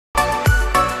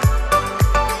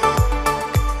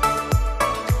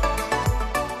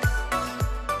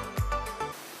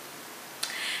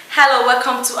Hello,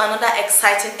 welcome to another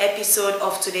exciting episode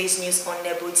of today's news on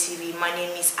Nebo TV. My name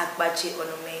is Agbaje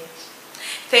Onome.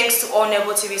 Thanks to all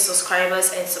Nebo TV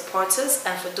subscribers and supporters,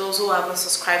 and for those who haven't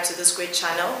subscribed to this great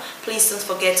channel, please don't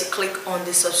forget to click on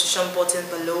the subscription button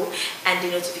below and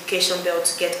the notification bell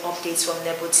to get updates from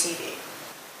Nebo TV.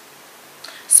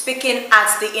 Speaking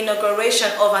at the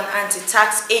inauguration of an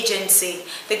anti-tax agency,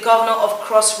 the governor of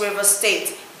Cross River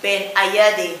State, Ben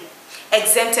Ayade,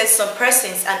 exempted some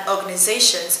persons and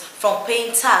organizations from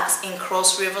paying tax in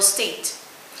Cross River State.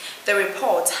 The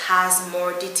report has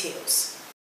more details.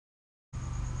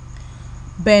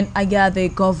 Ben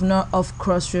Ayade, governor of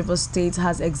Cross River State,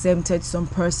 has exempted some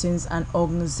persons and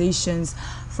organizations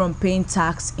from paying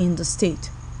tax in the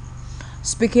state.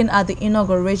 Speaking at the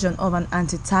inauguration of an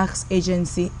anti-tax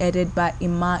agency headed by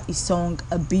Ima Isong,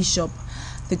 a bishop,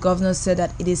 the governor said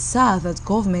that it is sad that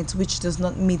government, which does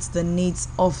not meet the needs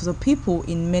of the people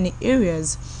in many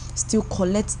areas, still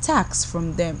collects tax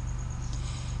from them.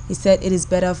 He said it is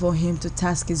better for him to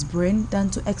tax his brain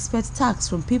than to expect tax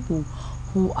from people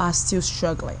who are still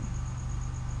struggling.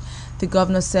 The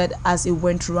governor said as he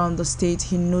went around the state,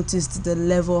 he noticed the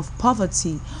level of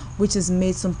poverty which has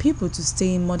made some people to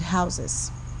stay in mud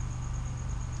houses.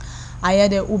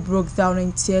 Ayade, who broke down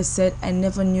in tears, said, "I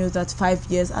never knew that 5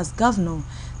 years as governor,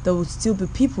 there would still be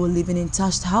people living in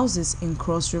thatched houses in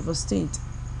Cross River State.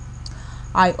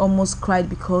 I almost cried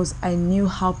because I knew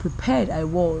how prepared I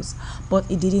was, but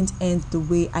it didn't end the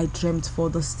way I dreamt for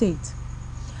the state.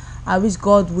 I wish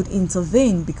God would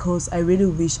intervene because I really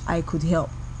wish I could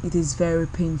help. It is very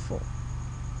painful."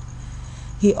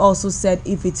 He also said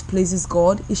if it pleases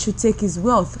God, he should take his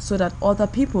wealth so that other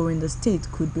people in the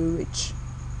state could be rich.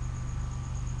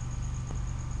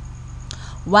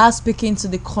 While speaking to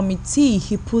the committee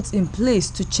he put in place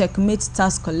to checkmate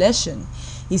tax collection,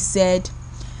 he said,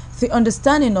 "The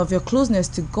understanding of your closeness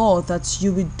to God, that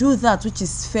you will do that which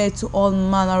is fair to all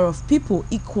manner of people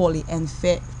equally and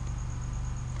fair.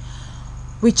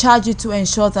 We charge you to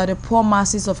ensure that the poor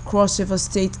masses of Cross River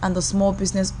State and the small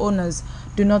business owners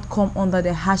do not come under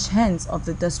the harsh hands of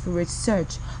the desperate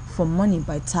search for money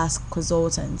by tax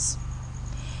consultants."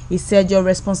 He said your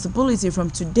responsibility from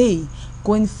today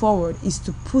going forward is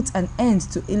to put an end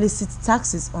to illicit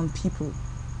taxes on people.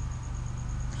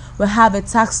 We have a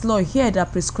tax law here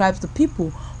that prescribes the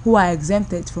people who are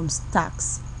exempted from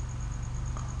tax.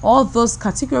 All those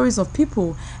categories of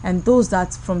people and those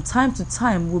that from time to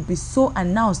time will be so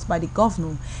announced by the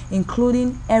governor,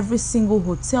 including every single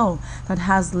hotel that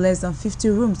has less than 50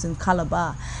 rooms in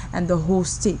Calabar and the whole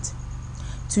state.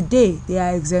 Today, they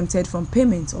are exempted from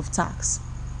payment of tax.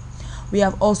 We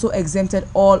have also exempted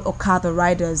all Okada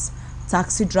riders,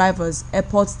 taxi drivers,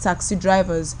 airport taxi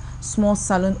drivers, small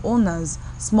salon owners,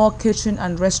 small catering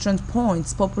and restaurant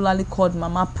points, popularly called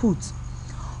Mama Put.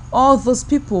 All those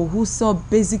people who sell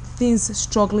basic things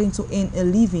struggling to earn a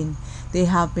living, they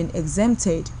have been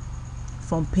exempted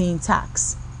from paying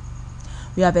tax.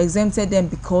 We have exempted them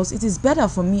because it is better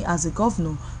for me as a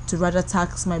governor to rather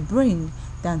tax my brain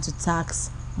than to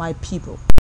tax my people.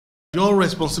 Your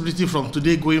responsibility from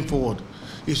today going forward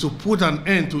is to put an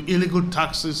end to illegal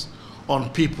taxes on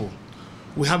people.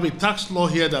 We have a tax law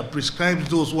here that prescribes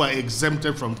those who are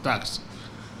exempted from tax.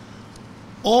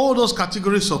 All those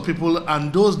categories of people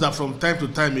and those that from time to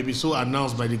time may be so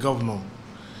announced by the governor,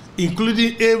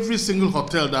 including every single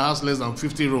hotel that has less than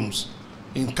 50 rooms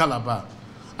in Calabar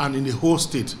and in the whole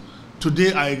state,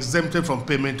 today are exempted from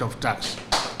payment of tax.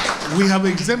 We have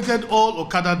exempted all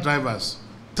Okada drivers,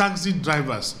 taxi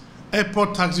drivers,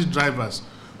 airport taxi drivers.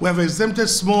 We have exempted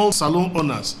small salon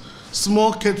owners,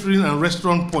 small catering and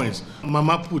restaurant points,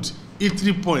 Mama Put,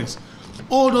 eatery points.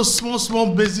 All those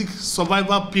small basic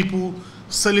survival people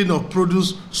selling of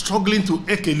produce, struggling to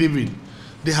make a living,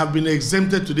 they have been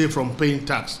exempted today from paying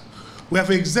tax. We have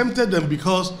exempted them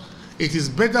because it is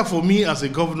better for me as a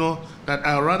governor that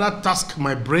I rather tax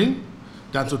my brain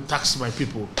than to tax my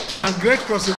people. And great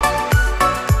crossing.